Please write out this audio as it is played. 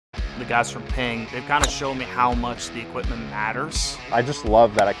the guys from Ping, they've kind of shown me how much the equipment matters. I just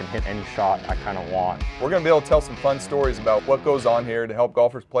love that I can hit any shot I kind of want. We're going to be able to tell some fun stories about what goes on here to help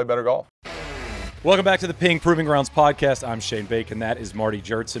golfers play better golf. Welcome back to the Ping Proving Grounds podcast. I'm Shane Bacon. That is Marty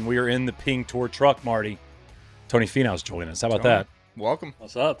Jertson. We are in the Ping Tour truck, Marty. Tony Finau's joining us. How about that? Welcome.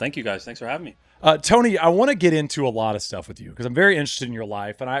 What's up? Thank you, guys. Thanks for having me. Tony, I want to get into a lot of stuff with you because I'm very interested in your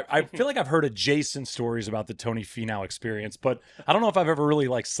life. And I feel like I've heard adjacent stories about the Tony Finau experience, but I don't know if I've ever really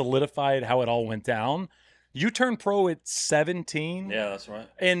solidified how it all went down. You turned pro at 17. Yeah, that's right.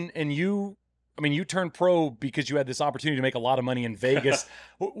 And you turned pro because you had this opportunity to make a lot of money in Vegas.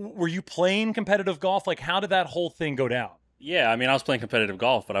 Were you playing competitive golf? How did that whole thing go down? Yeah, I was playing competitive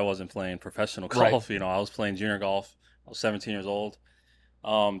golf, but I wasn't playing professional golf. Right. I was playing junior golf. I was 17 years old.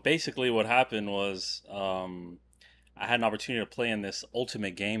 Basically what happened was I had an opportunity to play in this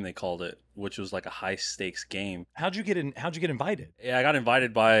ultimate game, they called it, which was like a high stakes game. How'd you get invited? Yeah, I got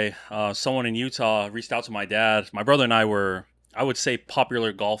invited by someone in Utah, reached out to my dad. My brother and I were, I would say,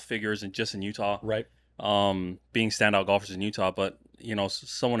 popular golf figures just in Utah. Right. Being standout golfers in Utah, but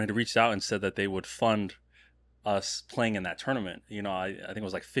someone had reached out and said that they would fund us playing in that tournament. I think it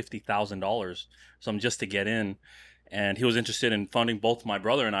was like $50,000, something just to get in. And he was interested in funding both my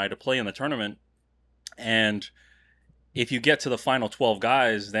brother and I to play in the tournament. And if you get to the final 12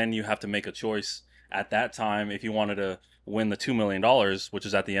 guys, then you have to make a choice at that time if you wanted to win the $2 million, which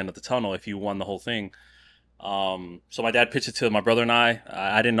is at the end of the tunnel if you won the whole thing. So my dad pitched it to my brother and I.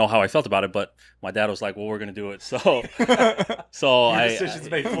 I didn't know how I felt about it, but my dad was like, "Well, we're going to do it." So Decisions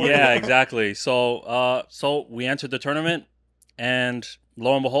made for you. Yeah, exactly. So we entered the tournament, and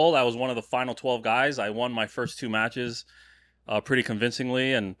lo and behold, I was one of the final 12 guys. I won my first two matches pretty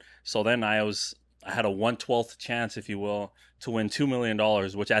convincingly, and so then I had a 1/12th chance, if you will, to win $2 million,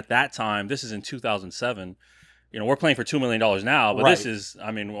 which at that time, this is in 2007. We're playing for $2 million now, but Right. This is,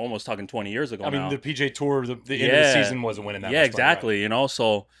 we're almost talking 20 years ago now. The PGA Tour, the end of the season wasn't winning that Yeah, much exactly. money, right?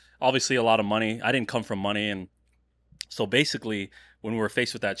 So obviously a lot of money. I didn't come from money. And so basically, when we were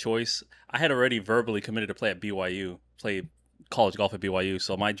faced with that choice, I had already verbally committed to play at BYU, play college golf at BYU.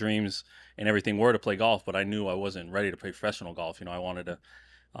 So my dreams and everything were to play golf, but I knew I wasn't ready to play professional golf. I wanted to.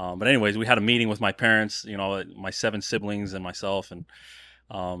 But anyways, we had a meeting with my parents, my 7 siblings and myself, and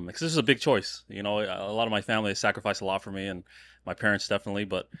because this is a big choice. A lot of my family has sacrificed a lot for me, and my parents definitely,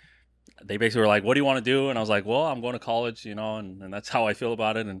 but they basically were like, "What do you want to do?" And I was like, "Well, I'm going to college, and that's how I feel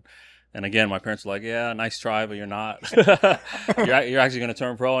about it." And again, my parents were like, "Yeah, nice try, but you're not. you're actually going to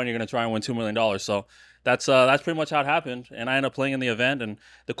turn pro, and you're going to try and win $2 million." So that's pretty much how it happened. And I ended up playing in the event. And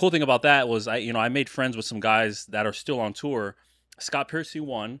the cool thing about that was I made friends with some guys that are still on tour. Scott Piercy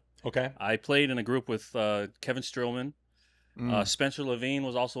won. Okay. I played in a group with Kevin Strillman. Spencer Levine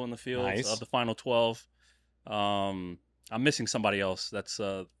was also in the field of the final 12. I'm missing somebody else that's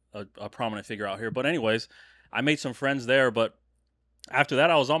a prominent figure out here. But anyways, I made some friends there. But after that,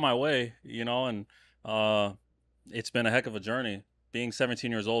 I was on my way, and it's been a heck of a journey. Being 17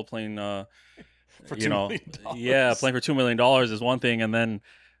 years old, playing For $2 million. Yeah, playing for $2 million is one thing. And then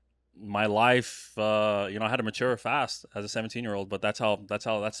my life, I had to mature fast as a 17-year-old. But that's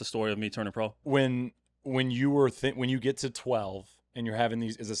the story of me turning pro. When you get to 12 and you're having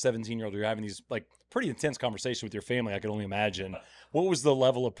these, as a 17-year-old, you're having these pretty intense conversations with your family, I could only imagine. What was the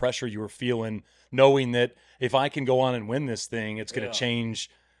level of pressure you were feeling, knowing that if I can go on and win this thing, it's going to change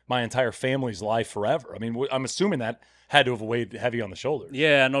my entire family's life forever? I'm assuming that had to have weighed heavy on the shoulders.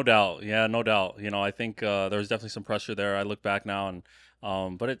 Yeah, no doubt. I think there was definitely some pressure there. I look back now, and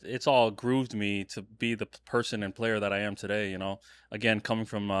but it's all grooved me to be the person and player that I am today. Again, coming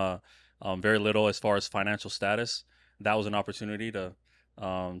from very little as far as financial status, that was an opportunity to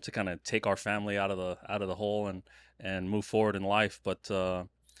kind of take our family out of the hole and move forward in life. But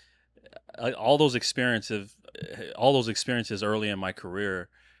all those experiences early in my career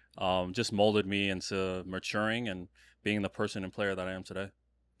just molded me into maturing and being the person and player that I am today.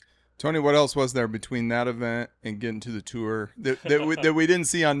 Tony, what else was there between that event and getting to the tour that we didn't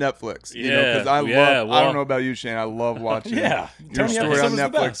see on Netflix? Because I don't know about you, Shane. I love watching your story on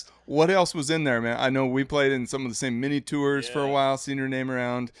Netflix. What else was in there, man? I know we played in some of the same mini tours for a while, seen your name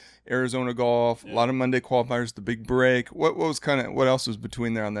around Arizona Golf, a lot of Monday qualifiers, the big break. What else was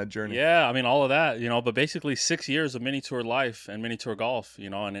between there on that journey? Yeah, all of that, but basically 6 years of mini tour life and mini tour golf,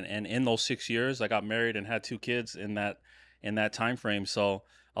 and in those 6 years, I got married and had 2 kids in that time frame. So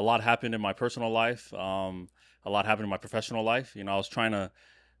a lot happened in my personal life. A lot happened in my professional life. I was trying to,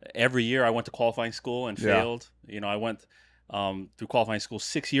 every year I went to qualifying school and failed. I went through qualifying school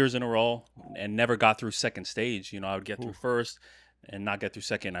 6 years in a row and never got through second stage. I would get through first and not get through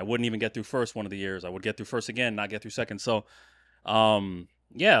second. I wouldn't even get through first one of the years. I would get through first again, not get through second. So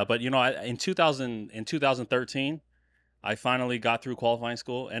Yeah, but in 2013, I finally got through qualifying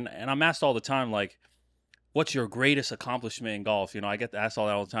school, and I'm asked all the time, like, what's your greatest accomplishment in golf? I get asked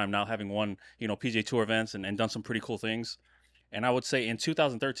all the time now, having won, PGA Tour events and done some pretty cool things. And I would say in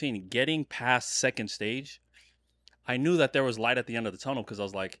 2013, getting past second stage, I knew that there was light at the end of the tunnel, because I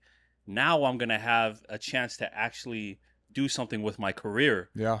was like, now I'm going to have a chance to actually do something with my career.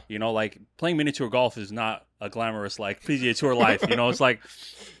 Yeah. Like playing mini tour golf is not a glamorous like PGA Tour life. It's like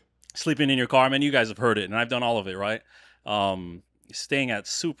sleeping in your car. I mean, you guys have heard it, and I've done all of it, right? Staying at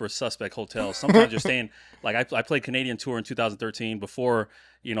super suspect hotels. Sometimes you're staying, like I played Canadian Tour in 2013 before,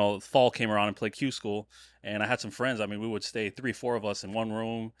 fall came around and played Q School. And I had some friends. I mean, we would stay 3-4 of us in one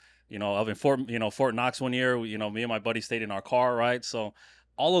room, up in Fort Knox one year, me and my buddy stayed in our car, right? So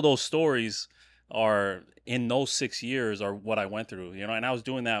all of those stories are in those 6 years are what I went through, and I was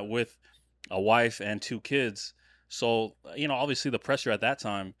doing that with a wife and 2 kids. So, obviously the pressure at that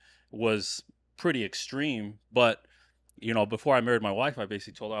time was pretty extreme, but before I married my wife, I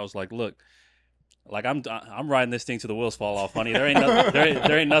basically told her, I was like, look, like I'm riding this thing till the wheels fall off, honey. There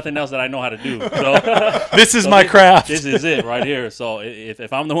ain't nothing else that I know how to do. So this is my craft. This is it right here. So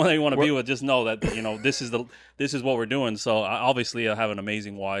if I'm the one that you want to be with, just know that this is what we're doing. So obviously I have an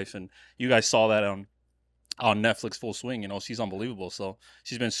amazing wife, and you guys saw that on Netflix Full Swing. She's unbelievable. So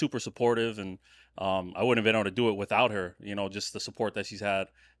she's been super supportive, and I wouldn't have been able to do it without her. Just the support that she's had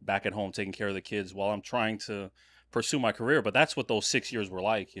back at home, taking care of the kids while I'm trying to pursue my career. But that's what those 6 years were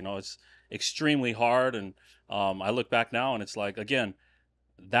like. It's extremely hard, and I look back now and it's like, again,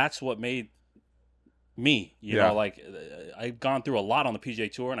 that's what made me, like I've gone through a lot on the PGA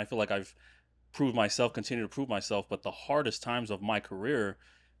Tour, and I feel like I've proved myself, continue to prove myself, but the hardest times of my career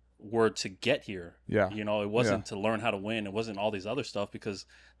were to get here. It wasn't to learn how to win. It wasn't all these other stuff, because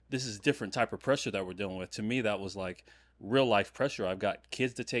this is different type of pressure that we're dealing with. To me, that was like real life pressure. I've got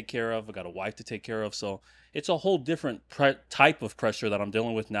kids to take care of. I've got a wife to take care of. So it's a whole different type of pressure that I'm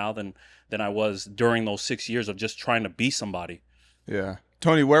dealing with now than I was during those 6 years of just trying to be somebody. Yeah.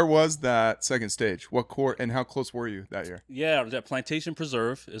 Tony, where was that second stage? What court, and how close were you that year? Yeah, I was at Plantation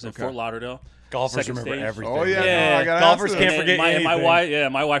Preserve. Is in Fort Lauderdale. Golfers remember everything. Oh yeah, no, golfers can't forget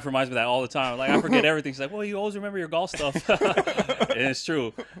anything. My wife reminds me of that all the time. Like, I forget everything. She's like, "Well, you always remember your golf stuff," and it's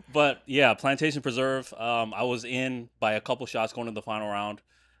true. But yeah, Plantation Preserve. I was in by a couple shots going to the final round,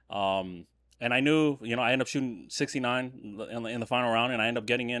 and I knew, I ended up shooting 69 in the final round, and I ended up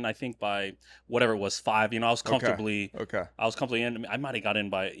getting in, I think, by whatever it was, 5. I was comfortably. Okay. I was comfortably in. I might have got in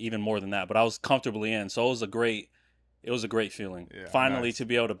by even more than that, but I was comfortably in. So it was a great feeling. Yeah, finally, nice. to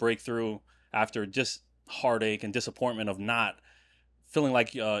be able to break through after just heartache and disappointment of not feeling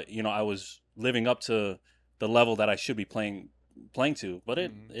like I was living up to the level that I should be playing to. But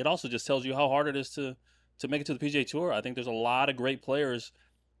it also just tells you how hard it is to make it to the PGA Tour. I think there's a lot of great players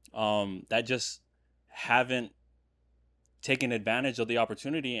that just haven't taken advantage of the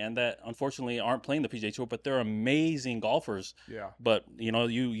opportunity, and that unfortunately aren't playing the PGA Tour, but they're amazing golfers. Yeah. But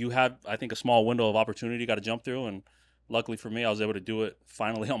you have, I think, a small window of opportunity you got to jump through, and luckily for me, I was able to do it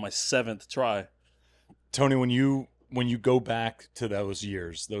finally on my 7th try. Tony, when you go back to those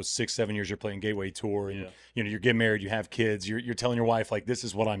years, those 6-7 years you're playing Gateway Tour, and you're getting married, you have kids, you're telling your wife, like, this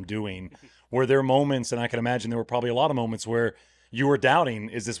is what I'm doing. Were there moments, and I can imagine there were probably a lot of moments, where you were doubting,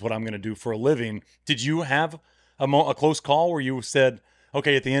 is this what I'm going to do for a living? Did you have a close call where you said,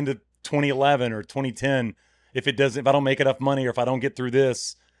 okay, at the end of 2011 or 2010, if I don't make enough money, or if I don't get through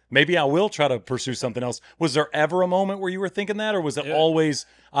this, maybe I will try to pursue something else? Was there ever a moment where you were thinking that, or was it always,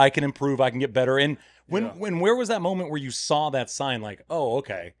 I can improve, I can get better? And where was that moment where you saw that sign, like, oh,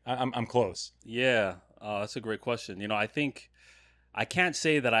 okay, I'm close? Yeah, that's a great question. I think I can't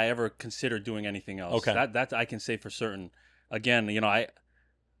say that I ever considered doing anything else. Okay, that I can say for certain. Again,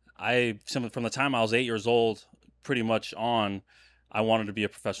 I from the time I was 8 years old, pretty much on, I wanted to be a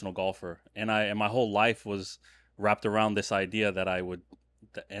professional golfer, and my whole life was wrapped around this idea that I would,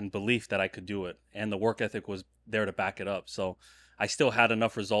 and belief that I could do it, and the work ethic was there to back it up. So I still had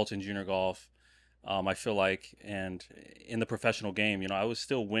enough results in junior golf, I feel like, and in the professional game, I was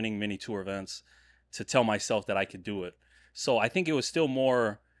still winning mini tour events to tell myself that I could do it. So I think it was still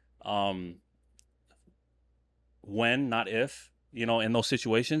more when, not if, in those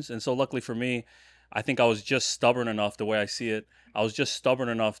situations. And so luckily for me, I think I was just stubborn enough, the way I see it. I was just stubborn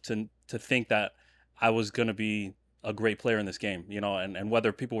enough to think that I was going to be a great player in this game, and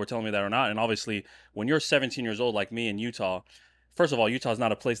whether people were telling me that or not. And obviously, when you're 17 years old like me in Utah, first of all, Utah is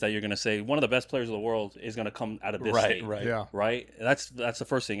not a place that you're going to say one of the best players of the world is going to come out of this state. Right. Yeah. Right. That's the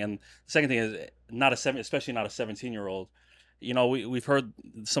first thing. And the second thing is especially not a 17-year-old. We've heard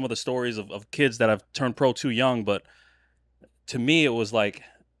some of the stories of kids that have turned pro too young, but to me, it was like,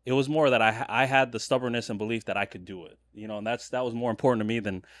 it was more that I had the stubbornness and belief that I could do it, you know, and that was more important to me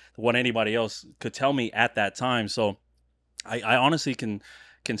than what anybody else could tell me at that time. So I honestly can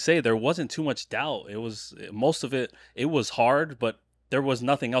say there wasn't too much doubt. It was, most of it, it was hard, but there was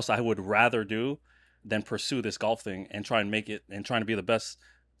nothing else I would rather do than pursue this golf thing and try and make it and trying to be the best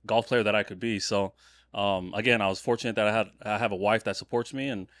golf player that I could be. So again, I was fortunate that I have a wife that supports me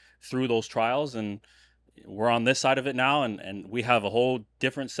and through those trials, and we're on this side of it now, and we have a whole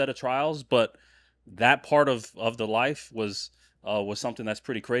different set of trials, but that part of the life was something that's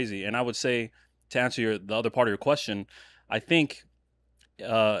pretty crazy. And I would say, to answer the other part of your question, I think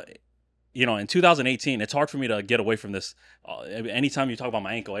you know, in 2018, it's hard for me to get away from this. Anytime you talk about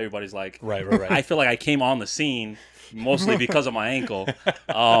my ankle, everybody's like, right. I feel like I came on the scene mostly because of my ankle.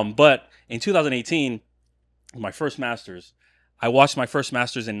 But in 2018, my first Masters, I watched my first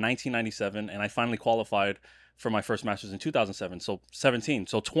Masters in 1997, and I finally qualified for my first Masters in 2007. So 17.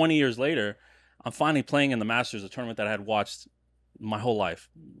 So 20 years later, I'm finally playing in the Masters, a tournament that I had watched my whole life.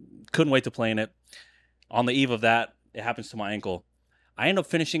 Couldn't wait to play in it. On the eve of that, it happens to my ankle. I end up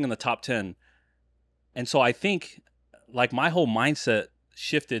finishing in the top 10. And so I think like my whole mindset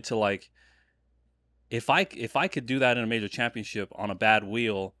shifted to like, if I could do that in a major championship on a bad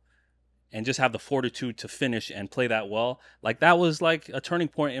wheel and just have the fortitude to finish and play that well, like that was like a turning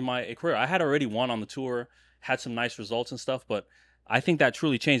point in my career. I had already won on the tour, had some nice results and stuff, but I think that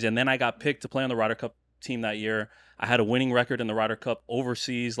truly changed. And then I got picked to play on the Ryder Cup team that year. I had a winning record in the Ryder Cup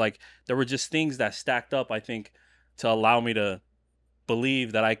overseas. Like there were just things that stacked up, I think, to allow me to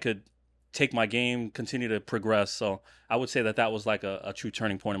believe that I could take my game, continue to progress. So I would say that was like a true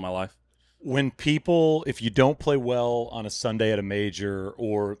turning point in my life. When people, if you don't play well on a Sunday at a major,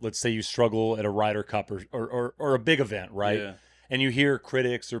 or let's say you struggle at a Ryder Cup or a big event, right? Yeah. And you hear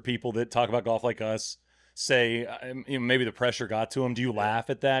critics or people that talk about golf like us say, you know, maybe the pressure got to them. Do you laugh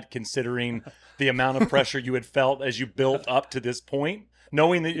at that, considering the amount of pressure you had felt as you built up to this point?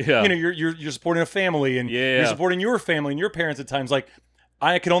 Knowing that you know you're supporting a family, and you're supporting your family and your parents at times. Like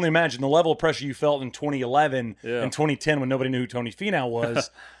I can only imagine the level of pressure you felt in 2011 and 2010 when nobody knew who Tony Finau was.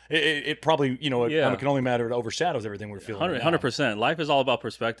 it probably, you know, it can only matter. It overshadows everything we're feeling. 100%. Life is all about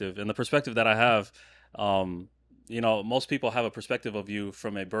perspective, and the perspective that I have, you know, most people have a perspective of you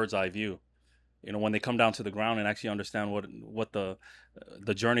from a bird's eye view. You know, when they come down to the ground and actually understand what the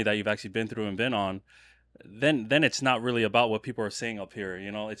journey that you've actually been through and been on. Then it's not really about what people are saying up here.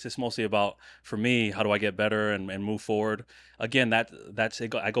 You know, it's just mostly about, for me, how do I get better and move forward. Again, that's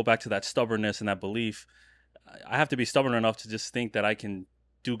it. I go back to that stubbornness and that belief. I have to be stubborn enough to just think that I can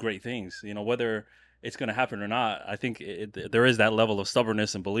do great things, you know, whether it's going to happen or not. I think there is that level of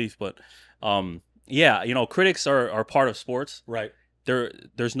stubbornness and belief, but yeah, you know, critics are part of sports, right?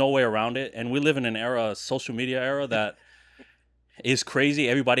 There's no way around it. And we live in an era, a social media era, that is crazy.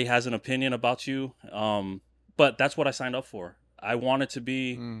 Everybody has an opinion about you. But that's what I signed up for. I wanted to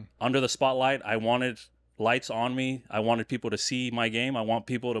be under the spotlight. I wanted lights on me. I wanted people to see my game. I want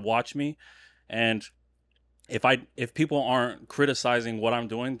people to watch me. And if people aren't criticizing what I'm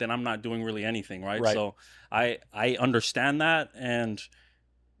doing, then I'm not doing really anything, right? So I understand that, and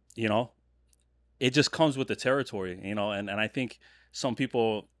you know, it just comes with the territory, you know, and I think some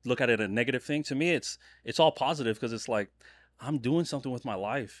people look at it a negative thing. To me, it's all positive, because it's like, I'm doing something with my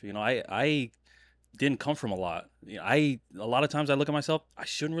life. You know, I didn't come from a lot. You know, a lot of times I look at myself, I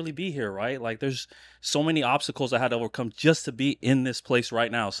shouldn't really be here, right? Like there's so many obstacles I had to overcome just to be in this place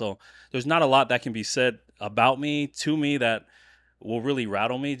right now. So there's not a lot that can be said about me, to me, that will really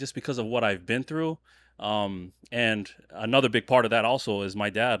rattle me just because of what I've been through. And another big part of that also is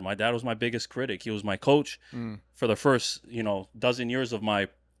my dad. My dad was my biggest critic. He was my coach for the first, you know, dozen years of my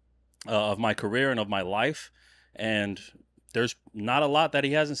career and of my life. And there's not a lot that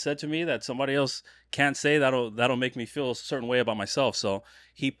he hasn't said to me that somebody else can't say that'll make me feel a certain way about myself. So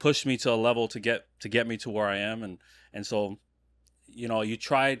he pushed me to a level to get me to where I am. And so, you know, you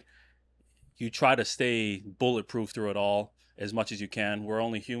try to stay bulletproof through it all as much as you can. We're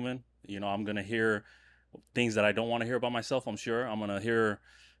only human. You know, I'm going to hear things that I don't want to hear about myself. I'm sure I'm going to hear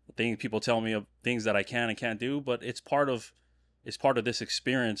things people tell me of things that I can and can't do, but it's part of this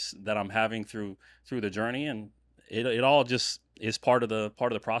experience that I'm having through the journey. And it all just is part of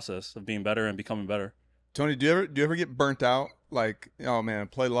the process of being better and becoming better. Tony, do you ever get burnt out? Like, oh man, I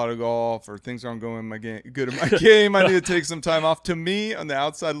played a lot of golf, or things aren't going good in my game. I need to take some time off. To me, on the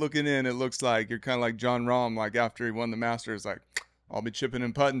outside looking in, it looks like you're kind of like John Rahm. Like after he won the Masters, like, I'll be chipping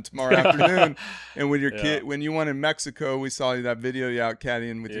and putting tomorrow afternoon. And when when you won in Mexico, we saw that video you out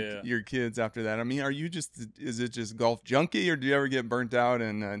caddying with your kids after that. I mean, is it just golf junkie, or do you ever get burnt out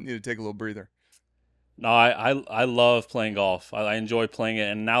and need to take a little breather? No, I love playing golf. I enjoy playing it,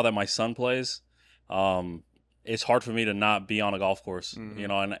 and now that my son plays, it's hard for me to not be on a golf course. You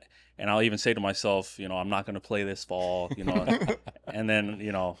know, and I'll even say to myself, you know, I'm not going to play this fall. You know, and then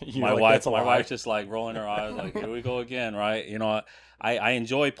my wife's just like rolling her eyes, like, here we go again, right? You know, I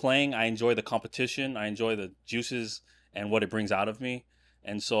enjoy playing. I enjoy the competition. I enjoy the juices and what it brings out of me.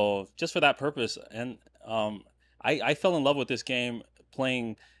 And so just for that purpose, and I fell in love with this game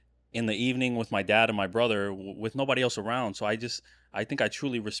playing in the evening with my dad and my brother with nobody else around. So I think I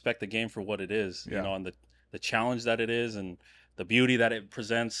truly respect the game for what it is, you know, and the challenge that it is and the beauty that it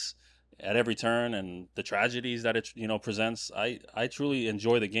presents at every turn and the tragedies that it, presents. I truly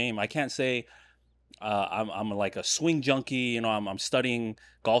enjoy the game. I can't say I'm like a swing junkie, I'm studying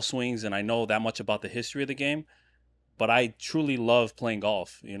golf swings and I know that much about the history of the game, but I truly love playing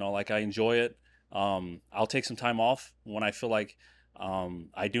golf, like I enjoy it. I'll take some time off when I feel like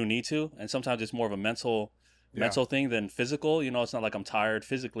I do need to, and sometimes it's more of a mental thing than physical. It's not like I'm tired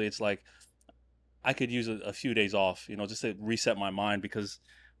physically. It's like I could use a few days off, just to reset my mind, because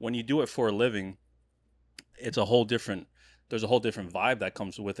when you do it for a living, there's a whole different vibe that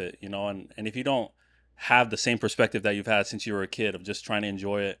comes with it, and if you don't have the same perspective that you've had since you were a kid of just trying to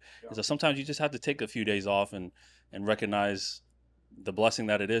enjoy it, so sometimes you just have to take a few days off and recognize the blessing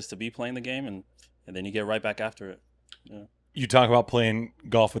that it is to be playing the game, and then you get right back after it. Yeah. You talk about playing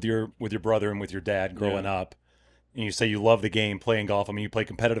golf with your brother and with your dad growing up, and you say you love the game, playing golf. I mean, you play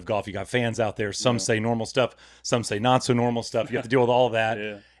competitive golf. You got fans out there. Some say normal stuff. Some say not so normal stuff. You have to deal with all of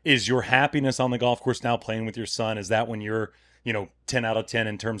that. Is your happiness on the golf course now playing with your son? Is that when you're 10 out of 10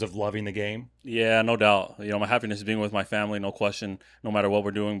 in terms of loving the game? Yeah, no doubt. My happiness is being with my family, no question, no matter what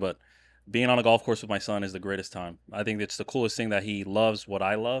we're doing. But being on a golf course with my son is the greatest time. I think it's the coolest thing that he loves what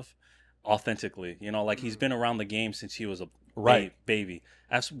I love authentically. Like he's been around the game since he was a baby.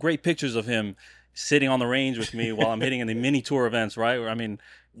 I have some great pictures of him sitting on the range with me while I'm hitting in the mini tour events, right? I mean,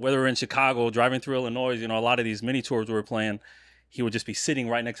 whether we're in Chicago, driving through Illinois, a lot of these mini tours we were playing, he would just be sitting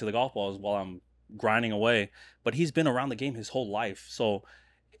right next to the golf balls while I'm grinding away. But he's been around the game his whole life. So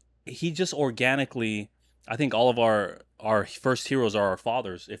he just organically, I think all of our first heroes are our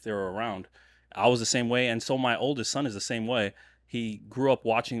fathers if they were around. I was the same way, and so my oldest son is the same way. He grew up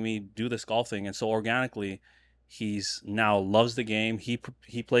watching me do this golf thing, and so organically he's now loves the game. He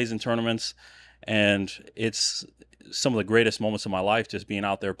plays in tournaments, and it's some of the greatest moments of my life just being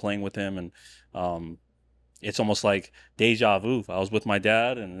out there playing with him. And it's almost like deja vu. I was with my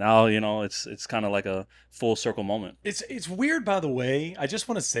dad, and now it's kind of like a full circle moment. It's weird, by the way. I just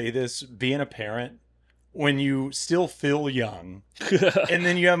want to say this: being a parent, when you still feel young, and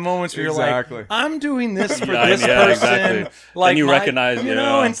then you have moments where you're like, I'm doing this for this person. Exactly. Like, and you recognize,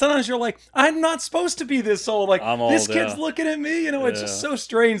 and sometimes you're like, I'm not supposed to be this old. Like, this kid's looking at me. It's just so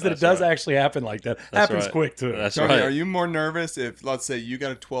strange that it does actually happen like that. Happens quick, too. That's Tony, right. Are you more nervous if, let's say, you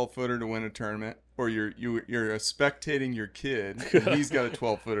got a 12-footer to win a tournament, or you're spectating your kid and he's got a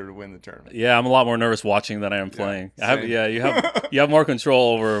 12-footer to win the tournament? Yeah, I'm a lot more nervous watching than I am playing. You have more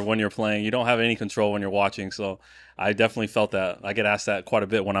control over when you're playing. You don't have any control when you're watching. So I definitely felt that. I get asked that quite a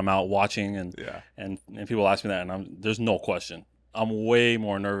bit when I'm out watching, and people ask me that, and there's no question. I'm way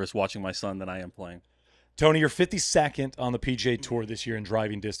more nervous watching my son than I am playing. Tony, you're 52nd on the PGA Tour this year in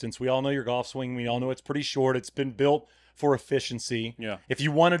driving distance. We all know your golf swing. We all know it's pretty short. It's been built for efficiency. Yeah. If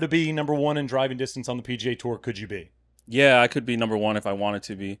you wanted to be number one in driving distance on the PGA Tour, could you be? Yeah, I could be number one if I wanted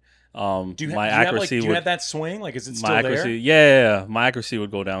to be. Do you have that swing? Like, is it still there? Yeah, my accuracy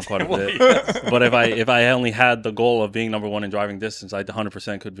would go down quite a bit. But if I only had the goal of being number one in driving distance, I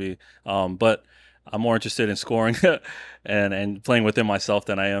 100% could be. But I'm more interested in scoring and playing within myself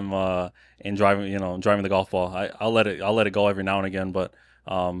than I am in driving. Driving the golf ball. I'll let it go every now and again, but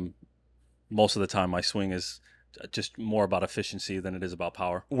most of the time my swing is just more about efficiency than it is about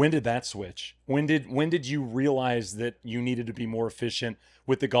power. When did that switch? When did you realize that you needed to be more efficient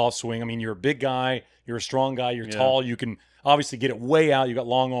with the golf swing? I mean, you're a big guy, you're a strong guy, you're tall, you can obviously get it way out, you got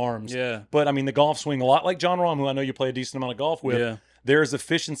long arms. Yeah. But I mean, the golf swing, a lot like John Rahm, who I know you play a decent amount of golf with, there's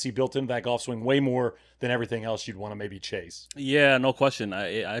efficiency built into that golf swing way more than everything else you'd want to maybe chase. Yeah, no question.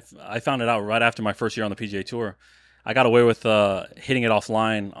 I found it out right after my first year on the PGA Tour. I got away with hitting it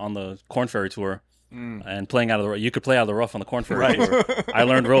offline on the Corn Ferry Tour. And playing out of the rough. You could play out of the rough on the Corn Ferry Tour. I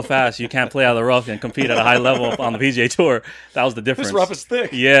learned real fast you can't play out of the rough and compete at a high level on the PGA Tour. That was the difference. This rough is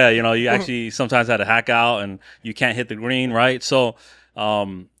thick. Yeah, you actually sometimes had to hack out and you can't hit the green, right? So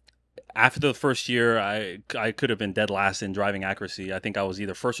after the first year, I could have been dead last in driving accuracy. I think I was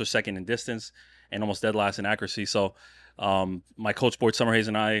either first or second in distance and almost dead last in accuracy. So my coach, Boyd Summerhays,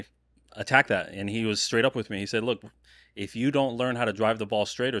 and I attack that. And he was straight up with me. He said, look, if you don't learn how to drive the ball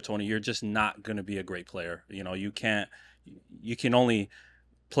straighter, Tony, you're just not going to be a great player. You know, you can only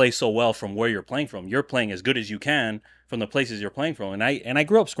play so well from where you're playing from. You're playing as good as you can from the places you're playing from. And I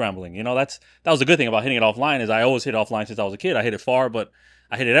grew up scrambling. You know, that was the good thing about hitting it offline is I always hit offline since I was a kid. I hit it far, but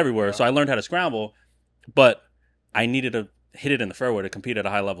I hit it everywhere. Yeah. So I learned how to scramble, but I needed to hit it in the fairway to compete at a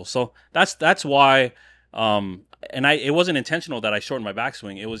high level. So that's why it wasn't intentional that I shortened my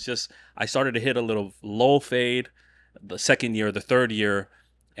backswing. It was just I started to hit a little low fade the second year, the third year,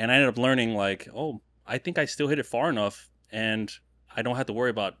 and I ended up learning like, oh, I think I still hit it far enough and I don't have to worry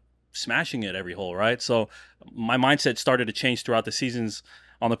about smashing it every hole, right? So my mindset started to change throughout the seasons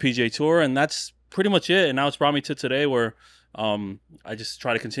on the PGA Tour, and that's pretty much it. And now it's brought me to today where I just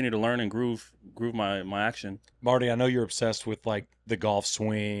try to continue to learn and groove my action. Marty, I know you're obsessed with like the golf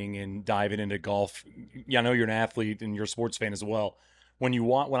swing and diving into golf. Yeah, I know you're an athlete and you're a sports fan as well. When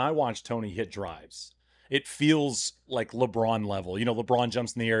I watch Tony hit drives, it feels like LeBron level. You know, LeBron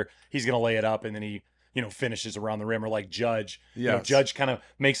jumps in the air, he's going to lay it up, and then he finishes around the rim, or like Judge. Yes. You know, Judge kind of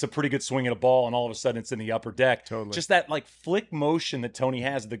makes a pretty good swing at a ball, and all of a sudden it's in the upper deck. Totally. Just that like flick motion that Tony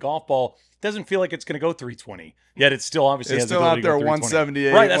has at the golf ball doesn't feel like it's going to go 320. Yet it still obviously has the ability to go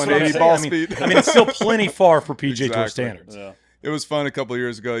 178, right, that's 180 ball speed. I mean, it's still plenty far for PGA Tour standards. Yeah. It was fun a couple of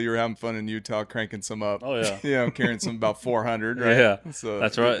years ago. You were having fun in Utah, cranking some up. Oh yeah, carrying some about 400. Right? Yeah, so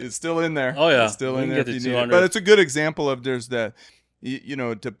that's right. It's still in there. Oh yeah, it's still in there if you need it. But it's a good example of there's that.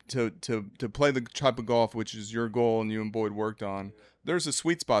 To play the type of golf which is your goal and you and Boyd worked on, there's a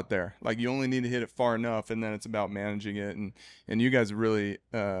sweet spot there. Like you only need to hit it far enough, and then it's about managing it. And you guys really,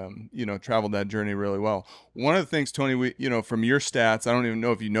 traveled that journey really well. One of the things, Tony, from your stats, I don't even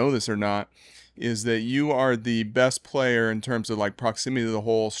know if you know this or not, is that you are the best player in terms of like proximity to the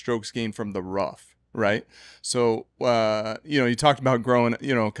hole, strokes gained from the rough. Right. So, you talked about growing,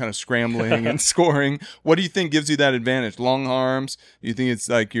 kind of scrambling and scoring. What do you think gives you that advantage? Long arms? Do you think it's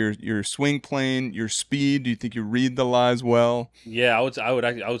like your swing plane, your speed? Do you think you read the lies well? Yeah, I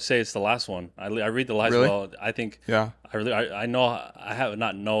would say it's the last one. I read the lies really? well. I think. Yeah. I know I have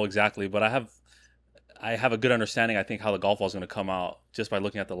not know exactly, but I have a good understanding. I think how the golf ball is going to come out just by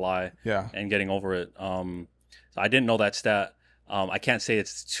looking at the lie. Yeah. And getting over it. So I didn't know that stat. I can't say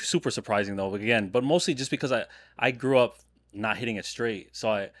it's super surprising though, but mostly just because I grew up not hitting it straight. So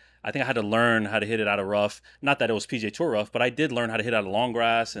I think I had to learn how to hit it out of rough. Not that it was PGA Tour rough, but I did learn how to hit out of long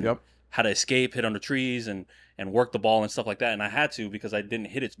grass and how to escape, hit under trees and work the ball and stuff like that. And I had to because I didn't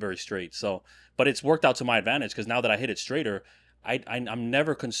hit it very straight. So, but it's worked out to my advantage because now that I hit it straighter, I'm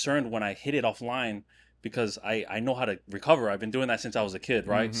never concerned when I hit it offline because I know how to recover. I've been doing that since I was a kid,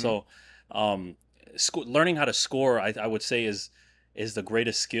 right? Mm-hmm. So learning how to score, I would say is the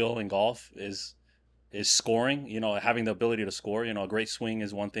greatest skill in golf is scoring, having the ability to score. A great swing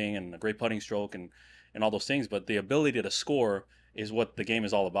is one thing and a great putting stroke and all those things, but the ability to score is what the game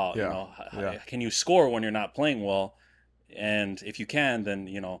is all about. Yeah. Can you score when you're not playing well? And if you can, then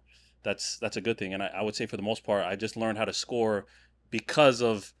that's a good thing. And I would say for the most part, I just learned how to score because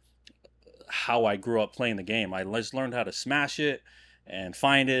of how I grew up playing the game. I just learned how to smash it and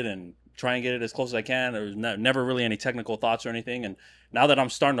find it and try and get it as close as I can. There was never really any technical thoughts or anything. And now that I'm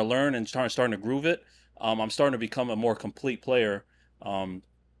starting to learn and starting to groove it, I'm starting to become a more complete player. And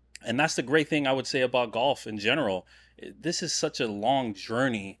that's the great thing I would say about golf in general. This is such a long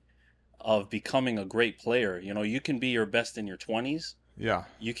journey of becoming a great player. You can be your best in your 20s. Yeah.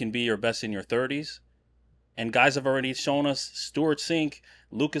 You can be your best in your 30s. And guys have already shown us, Stuart Sink,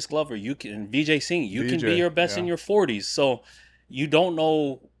 Lucas Glover, and Vijay Singh, you can be your best in your 40s. So you don't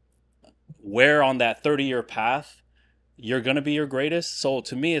know where on that 30-year path you're going to be your greatest. So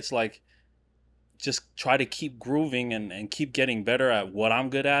to me, it's like just try to keep grooving and keep getting better at what I'm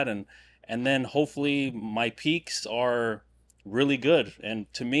good at. And then hopefully my peaks are really good.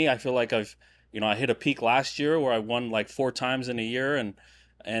 And to me, I feel like I hit a peak last year where I won like 4 times in a year.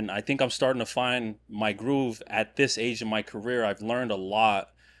 And I think I'm starting to find my groove at this age in my career. I've learned a lot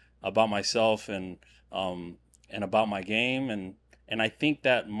about myself and about my game. And I think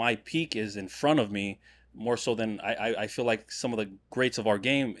that my peak is in front of me more so than I feel like some of the greats of our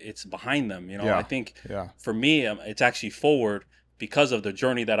game, it's behind them. I think for me, it's actually forward because of the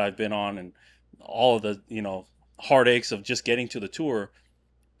journey that I've been on and all of the, heartaches of just getting to the tour.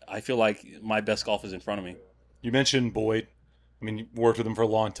 I feel like my best golf is in front of me. You mentioned Boyd. I mean, you worked with him for a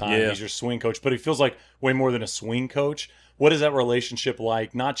long time. Yeah. He's your swing coach, but he feels like way more than a swing coach. What is that relationship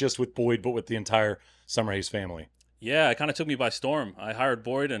like, not just with Boyd, but with the entire Summerhays family? Yeah, it kind of took me by storm. I hired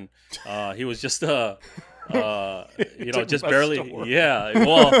Boyd, and he was just just barely. Storm. Yeah,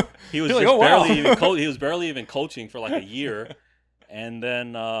 well, he was just barely even he was barely even coaching for like a year, And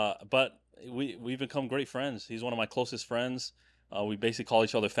then, but we've become great friends. He's one of my closest friends. We basically call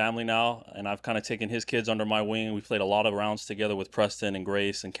each other family now, and I've kind of taken his kids under my wing. We played a lot of rounds together with Preston and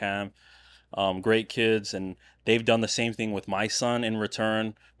Grace and Cam. Great kids, and they've done the same thing with my son in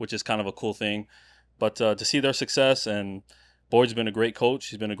return, which is kind of a cool thing. But to see their success, and Boyd's been a great coach.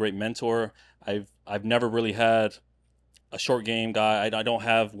 He's been a great mentor. I've never really had a short game guy. I don't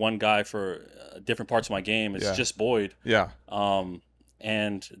have one guy for different parts of my game. It's just Boyd. Yeah.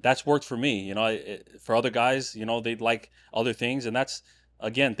 And that's worked for me. You know, for other guys, you know, they'd like other things. And that's,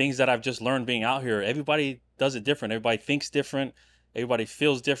 again, things that I've just learned being out here. Everybody does it different. Everybody thinks different. Everybody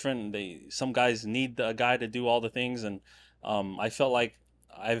feels different. Some guys need a guy to do all the things. And I've felt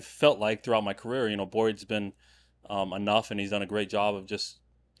like throughout my career, you know, Boyd's been enough, and he's done a great job of just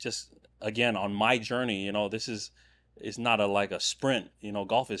again, on my journey, you know, this is not like a sprint. You know,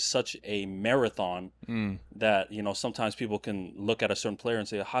 golf is such a marathon that, you know, sometimes people can look at a certain player and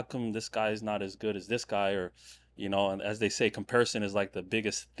say, how come this guy is not as good as this guy? Or, you know, and as they say, comparison is like the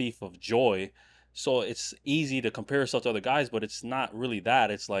biggest thief of joy. So it's easy to compare yourself to other guys, but it's not really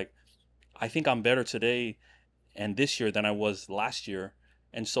that. It's like, I think I'm better today and this year than I was last year.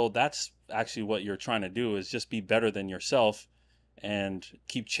 And so that's actually what you're trying to do, is just be better than yourself and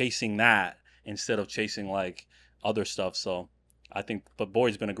keep chasing that instead of chasing like other stuff. So I think, but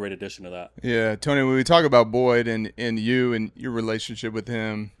Boyd's been a great addition to that. Yeah, Tony, when we talk about Boyd and you and your relationship with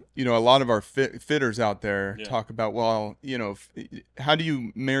him, you know, a lot of our fitters out there talk about, well, you know, how do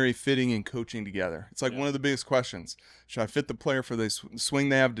you marry fitting and coaching together? It's like one of the biggest questions. Should I fit the player for the swing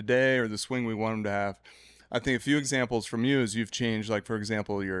they have today or the swing we want them to have? I think a few examples from you is you've changed, like, for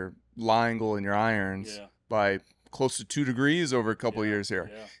example, your lie angle and your irons by close to 2 degrees over a couple of years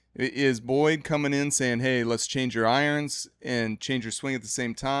here. Yeah. Is Boyd coming in saying, hey, let's change your irons and change your swing at the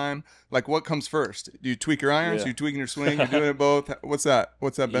same time? Like, what comes first? Do you tweak your irons? Are you tweaking your swing? You're doing it both? What's that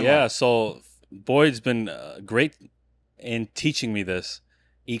been like? Yeah, so Boyd's been great in teaching me this.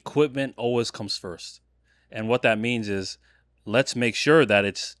 Equipment always comes first. And what that means is, let's make sure that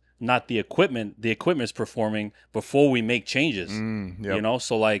it's not the equipment's performing before we make changes. You know,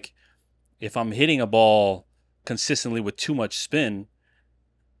 so like if I'm hitting a ball consistently with too much spin,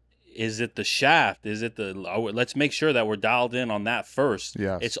 is it the shaft? Is it let's make sure that we're dialed in on that first.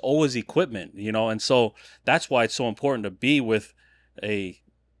 Yes. It's always equipment, you know, and so that's why it's so important to be with a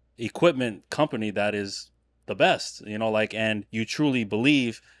equipment company that is the best, you know, like, and you truly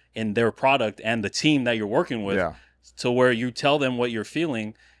believe in their product and the team that you're working with, to where you tell them what you're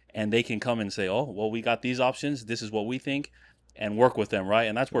feeling and they can come and say, oh, well, we got these options. This is what we think. And work with them, right?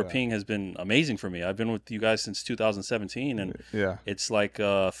 And that's where Ping has been amazing for me. I've been with you guys since 2017, and it's like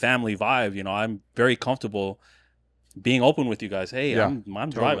a family vibe. You know, I'm very comfortable being open with you guys. Hey, my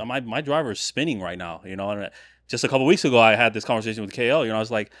driver is spinning right now. You know, and just a couple of weeks ago, I had this conversation with KL. You know, I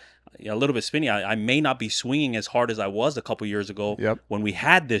was like, a little bit spinny. I may not be swinging as hard as I was a couple years ago when we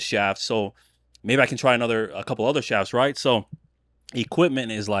had this shaft. So maybe I can try a couple other shafts, right? So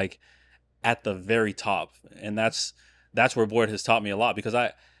equipment is like at the very top, and that's where Boyd has taught me a lot, because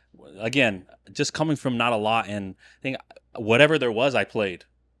again, just coming from not a lot, and I think whatever there was, I played.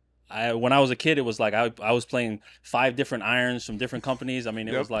 When I was a kid, it was like I was playing 5 different irons from different companies. I mean,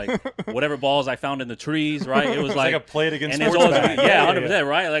 it was like whatever balls I found in the trees, right? It was like a play it against sports sports bag. Yeah, 100%,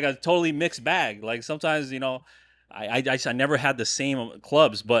 right? Like a totally mixed bag. Like sometimes, you know, I never had the same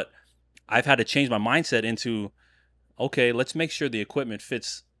clubs, but I've had to change my mindset into, okay, let's make sure the equipment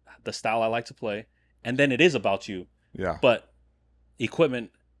fits the style I like to play, and then it is about you. Yeah. But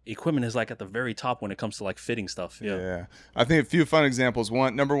equipment is like at the very top when it comes to like fitting stuff. Yeah. I think a few fun examples.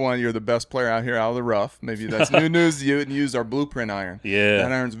 Number one, you're the best player out here out of the rough. Maybe that's new news to you, and use our blueprint iron. Yeah.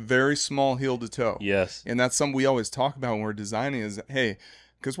 That iron's very small heel to toe. Yes. And that's something we always talk about when we're designing is, hey,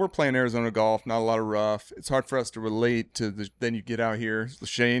 because we're playing Arizona golf, not a lot of rough. It's hard for us to relate to then you get out here.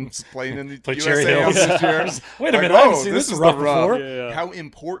 Shane's playing in the USA this year. Wait a minute, I haven't seen this rough before. Yeah. How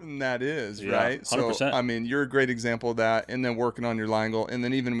important that is, right? 100%. So, I mean, you're a great example of that. And then working on your lie angle. And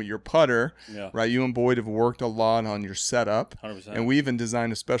then even with your putter, right? You and Boyd have worked a lot on your setup. 100%. And we even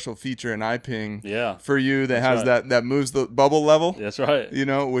designed a special feature in iPing for you that has that moves the bubble level. That's right. You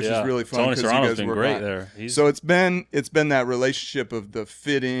know, which is really fun. Tony Serrano's been great there. So it's been that relationship of the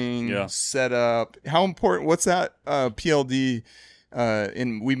fitting, setup. How important? What's that PLD?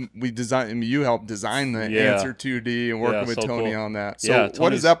 And we design. I mean, you helped design the Answer 2D and working with Tony on that. So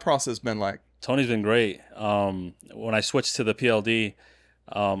what has that process been like? Tony's been great. When I switched to the PLD,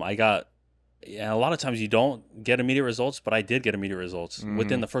 I got. A lot of times you don't get immediate results, but I did get immediate results.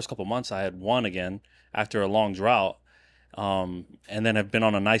 Within the first couple of months, I had won again after a long drought, and then have been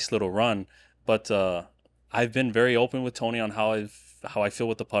on a nice little run. But I've been very open with Tony on how I feel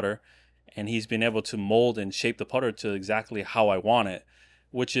with the putter, and he's been able to mold and shape the putter to exactly how I want it,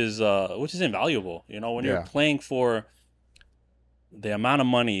 which is invaluable. You know, when you're playing for the amount of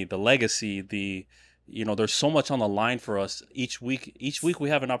money, the legacy, there's so much on the line for us each week. Each week we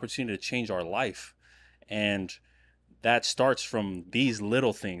have an opportunity to change our life, and that starts from these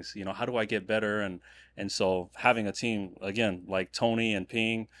little things. You know, how do I get better? And so having a team again like Tony and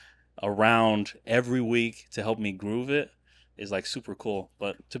Ping around every week to help me groove it is like super cool.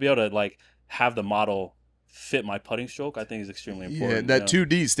 But to be able to like have the model fit my putting stroke, I think is extremely important. Yeah, that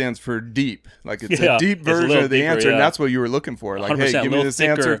 2D stands for deep. Like it's a deep version of the deeper, answer, and that's what you were looking for. Like, hey, give me this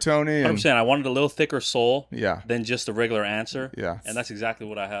answer, Tony. 100%. I wanted a little thicker sole than just a regular answer. Yeah. And that's exactly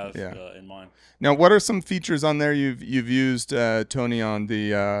what I have in mind. Now, what are some features on there you've used, Tony, on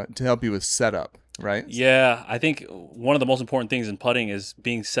the to help you with setup? Right? Yeah, I think one of the most important things in putting is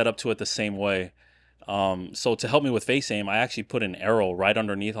being set up to it the same way. So to help me with face aim, I actually put an arrow right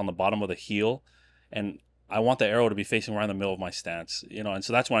underneath on the bottom of the heel, and I want the arrow to be facing right in the middle of my stance, you know, and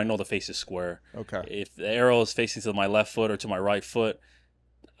so that's when I know the face is square. Okay. If the arrow is facing to my left foot or to my right foot,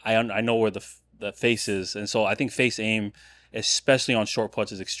 I know where the face is, and so I think face aim, especially on short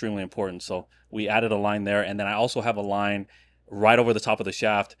putts, is extremely important. So we added a line there, and then I also have a line right over the top of the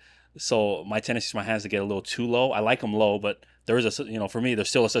shaft. So my tendency is my hands to get a little too low. I like them low, but there is for me, there's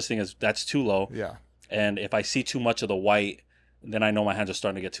still a such thing as that's too low. Yeah. And if I see too much of the white, then I know my hands are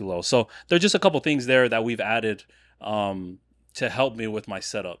starting to get too low. So there's just a couple things there that we've added to help me with my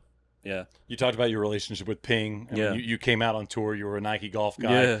setup. Yeah. You talked about your relationship with Ping. Yeah. You came out on tour. You were a Nike Golf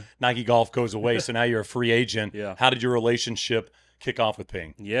guy. Yeah. Nike Golf goes away, so now you're a free agent. Yeah. How did your relationship kick off with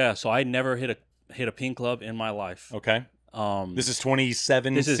Ping? Yeah. So I never hit a Ping club in my life. Okay. This is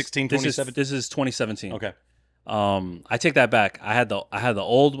 2017. This is 2017. Okay. I take that back. I had the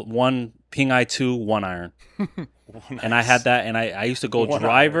old one Ping I2 1 iron. Nice. And I had that, and I used to go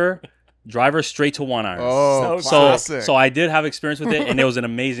driver straight to 1 iron. Oh, so I did have experience with it, and it was an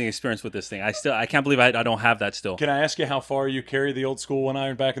amazing experience with this thing. I can't believe I don't have that still. Can I ask you how far you carried the old school 1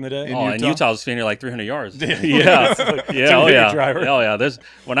 iron back in the day? In Utah, I was spinning like 300 yards. Yeah. Oh yeah.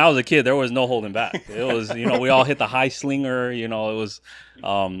 When I was a kid, there was no holding back. It was, we all hit the high slinger. It was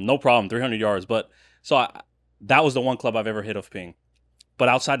no problem, 300 yards. But that was the one club I've ever hit of Ping. But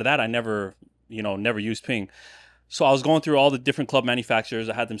outside of that, I never used Ping. So I was going through all the different club manufacturers.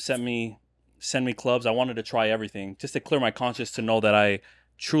 I had them send me clubs. I wanted to try everything just to clear my conscience, to know that I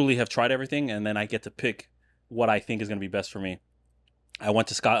truly have tried everything, and then I get to pick what I think is going to be best for me. I went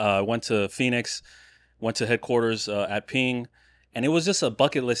to Phoenix, went to headquarters at Ping, and it was just a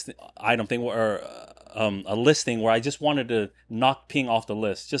bucket list item thing, or a listing where I just wanted to knock Ping off the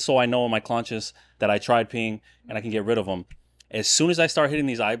list, just so I know in my conscience that I tried Ping and I can get rid of them. As soon as I start hitting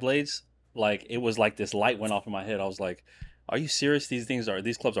these eye blades, like, it was like this light went off in my head. I was like, are you serious?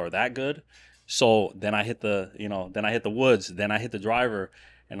 These clubs are that good? So then I hit the woods, then I hit the driver,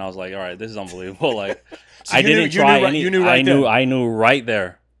 and I was like, all right, this is unbelievable. Like, so I didn't try any. I knew right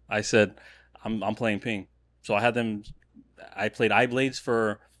there. I said, I'm playing Ping. So I played eye blades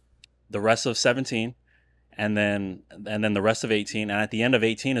for the rest of 17, and then the rest of 18. And at the end of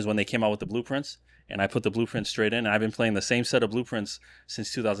 18 is when they came out with the blueprints. And I put the blueprints straight in, and I've been playing the same set of blueprints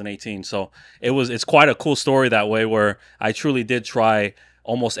since 2018. So it's quite a cool story that way, where I truly did try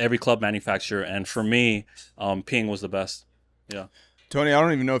almost every club manufacturer, and for me, Ping was the best. Yeah. Tony, I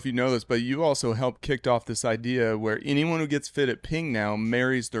don't even know if you know this, but you also helped kicked off this idea where anyone who gets fit at Ping now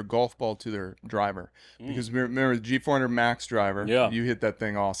marries their golf ball to their driver. Because remember the G400 Max driver? Yeah. You hit that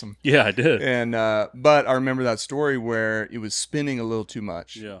thing awesome. Yeah, I did. And but I remember that story where it was spinning a little too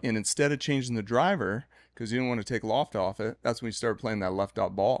much. Yeah. And instead of changing the driver, because you didn't want to take loft off it, that's when you started playing that left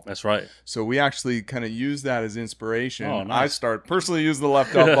out ball. That's right. So we actually kind of used that as inspiration. Oh, nice. I started personally using the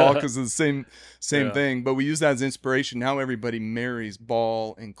left out ball because it's the same thing, but we use that as inspiration. Now everybody marries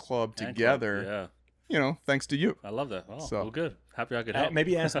ball and club together. Yeah. Thanks to you. I love that. Oh, well, good. Happy I could help.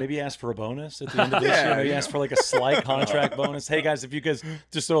 Maybe ask for a bonus at the end of this year. Maybe ask for like a slight contract bonus. Hey guys, if you guys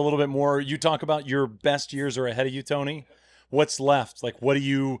just a little bit more, you talk about your best years are ahead of you, Tony. What's left? Like, do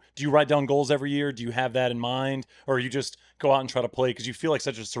you write down goals every year? Do you have that in mind? Or you just go out and try to play because you feel like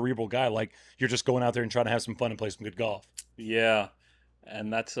such a cerebral guy, like you're just going out there and trying to have some fun and play some good golf? Yeah.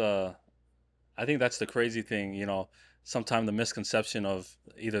 And that's, I think that's the crazy thing, sometimes the misconception of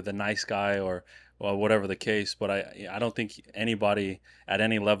either the nice guy or whatever the case. But I don't think anybody at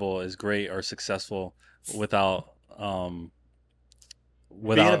any level is great or successful without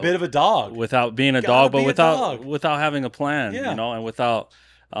being a bit of a dog, without being a dog, but without having a plan, and without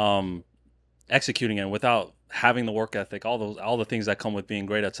executing it, without having the work ethic, all the things that come with being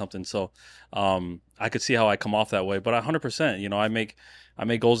great at something. So I could see how I come off that way. But 100%, you know, I make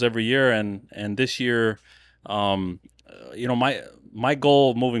goals every year, and this year, you know, my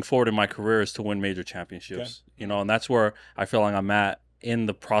goal moving forward in my career is to win major championships. Okay. You know, and that's where I feel like I'm at in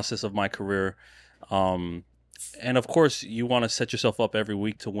the process of my career. And of course, you want to set yourself up every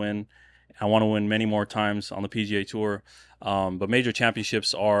week to win. I want to win many more times on the PGA Tour. But major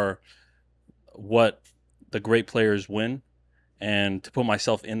championships are what the great players win. And to put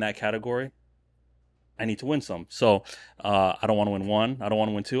myself in that category, I need to win some. So I don't want to win one. I don't want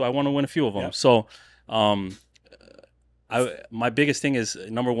to win two. I want to win a few of them. Yep. So my biggest thing is,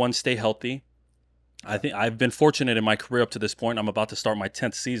 number one, stay healthy. I think I've been fortunate in my career up to this point. I'm about to start my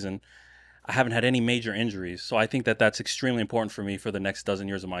 10th season. I haven't had any major injuries. So I think that that's extremely important for me for the next dozen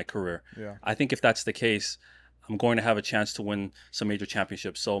years of my career. Yeah. I think if that's the case, I'm going to have a chance to win some major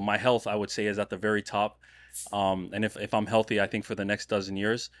championships. So my health, I would say, is at the very top. And if I'm healthy, I think for the next dozen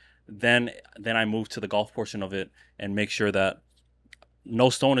years, then I move to the golf portion of it and make sure that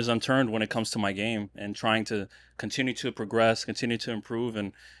no stone is unturned when it comes to my game, and trying to continue to progress, continue to improve,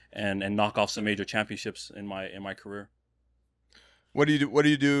 and knock off some major championships in my career. What do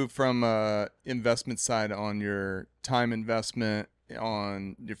you do from investment side on your time investment,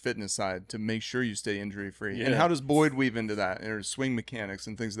 on your fitness side, to make sure you stay injury free? Yeah. And how does Boyd weave into that, or swing mechanics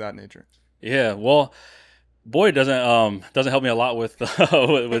and things of that nature? Yeah, well, Boyd doesn't help me a lot with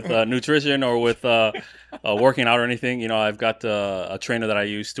with nutrition or with working out or anything. You know, I've got a trainer that I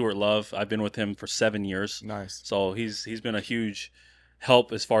use, Stuart Love. I've been with him for 7 years. Nice. So he's been a huge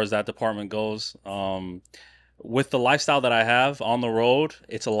help as far as that department goes. With the lifestyle that I have on the road,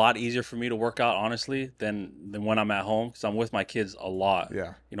 it's a lot easier for me to work out, honestly, than when I'm at home, because I'm with my kids a lot.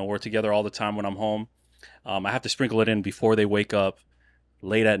 Yeah. You know, we're together all the time when I'm home. I have to sprinkle it in before they wake up,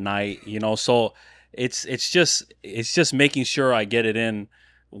 late at night, you know. So it's just making sure I get it in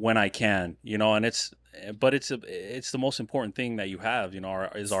when I can, you know. And it's the most important thing that you have, you know,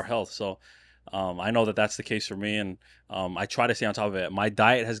 is our health. So I know that that's the case for me, and I try to stay on top of it. My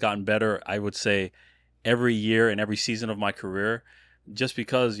diet has gotten better, I would say, every year and every season of my career, just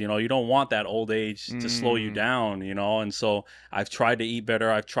because, you know, you don't want that old age to slow you down, you know. And so I've tried to eat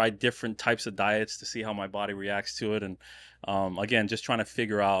better. I've tried different types of diets to see how my body reacts to it. And again, just trying to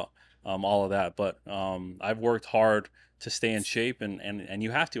figure out all of that. But I've worked hard to stay in shape, and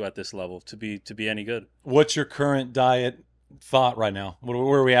you have to at this level to be any good. What's your current diet thought right now? Where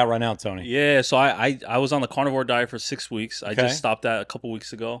are we at right now, Tony? Yeah, so I was on the carnivore diet for 6 weeks. I just stopped that a couple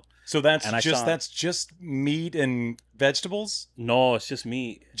weeks ago. So that's just meat and vegetables? No, it's just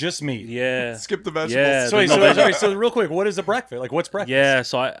meat. Just meat. Yeah. Skip the vegetables. Yeah. So real quick, what is a breakfast? Like, what's breakfast? Yeah,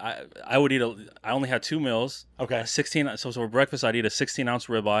 so I would eat I only had 2 meals. Okay. 16. So for breakfast, I'd eat a 16-ounce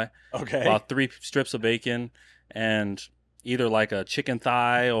ribeye. Okay. About 3 strips of bacon, and either like a chicken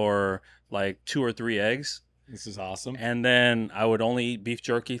thigh or like 2 or 3 eggs. This is awesome. And then I would only eat beef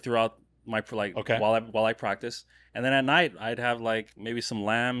jerky throughout my while I practice. And then at night, I'd have like maybe some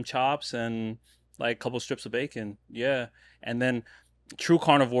lamb chops and like a couple strips of bacon. Yeah. And then true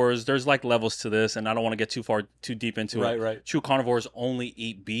carnivores, there's like levels to this, and I don't want to get too deep into it. Right. True carnivores only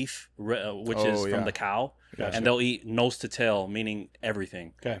eat beef, which is from the cow. Gotcha. And they'll eat nose to tail, meaning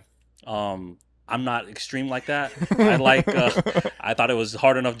everything. Okay. I'm not extreme like that. I thought it was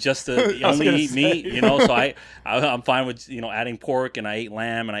hard enough just to only eat meat, you know. So I'm fine with, you know, adding pork, and I ate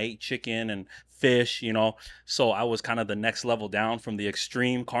lamb, and I ate chicken and fish, you know. So I was kind of the next level down from the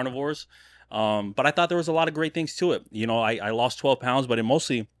extreme carnivores. But I thought there was a lot of great things to it. You know, I lost 12 pounds, but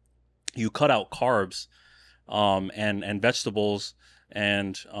mostly you cut out carbs, and vegetables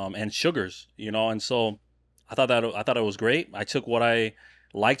and sugars, you know. And so I thought it was great. I took what I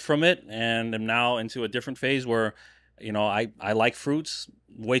liked from it, and am now into a different phase where, you know, I like fruits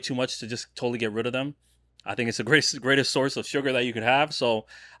way too much to just totally get rid of them. I think it's the greatest source of sugar that you could have. So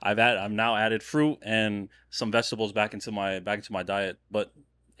I've now added fruit and some vegetables back into my diet. But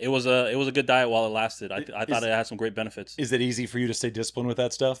it was a good diet while it lasted. I thought it had some great benefits. Is it easy for you to stay disciplined with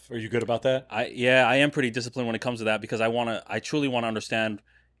that stuff? Are you good about that? I am pretty disciplined when it comes to that, because I truly want to understand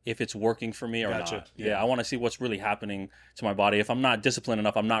if it's working for me or not. Yeah, I want to see what's really happening to my body. If I'm not disciplined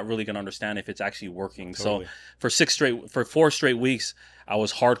enough, I'm not really going to understand if it's actually working. Totally. So for 4 straight weeks, I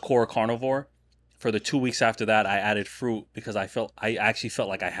was hardcore carnivore. For the 2 weeks after that, I added fruit because I actually felt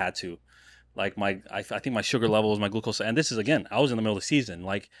like I had to. Like I think my sugar levels, my glucose, and this is, again, I was in the middle of the season.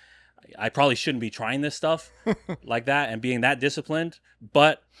 Like, I probably shouldn't be trying this stuff like that and being that disciplined,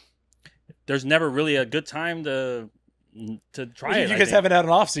 but there's never really a good time to try it. You guys haven't had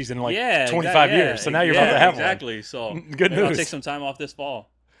an off season in 25 years, so now you're about to have one. Exactly. So good news. I'll take some time off this fall.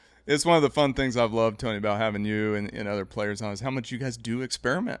 It's one of the fun things I've loved, Tony, about having you and other players on is how much you guys do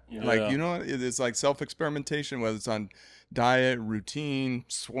experiment. Yeah. Like, you know, it's like self-experimentation, whether it's on diet, routine,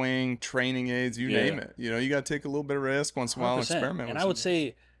 swing, training aids, you name it. You know, you got to take a little bit of risk once in a while and experiment. And I would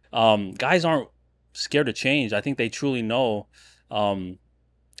say guys aren't scared to change. I think they truly know.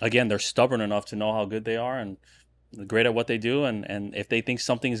 Again, they're stubborn enough to know how good they are and great at what they do. And if they think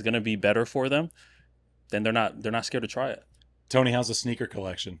something is going to be better for them, then they're not scared to try it. Tony, how's the sneaker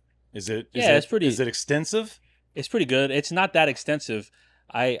collection? It's pretty. Is it extensive? It's pretty good. It's not that extensive.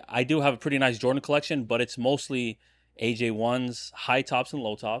 I do have a pretty nice Jordan collection, but it's mostly AJ1s, high tops and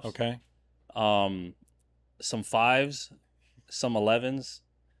low tops. Okay. Some 5s, some 11s.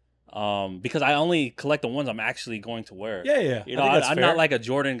 Because I only collect the ones I'm actually going to wear. Yeah. You know, I'm not like a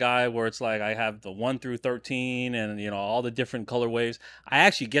Jordan guy where it's like I have the 1 through 13 and, you know, all the different colorways. I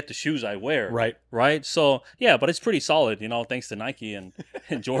actually get the shoes I wear. Right. So yeah, but it's pretty solid, you know, thanks to Nike and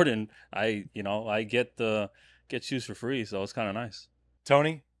Jordan. I get shoes for free. So it's kind of nice.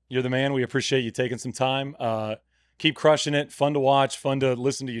 Tony, you're the man. We appreciate you taking some time. Keep crushing it. Fun to watch, fun to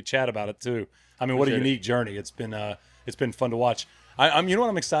listen to you chat about it too. I mean, what a unique journey. It's been fun to watch. You know what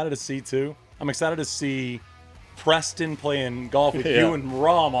I'm excited to see too? I'm excited to see Preston playing golf with you and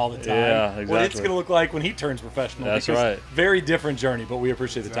Rom all the time. Yeah, exactly. What it's going to look like when he turns professional. That's right. Very different journey, but we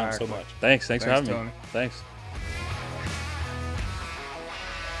appreciate the time so much. Thanks for having me. Thanks.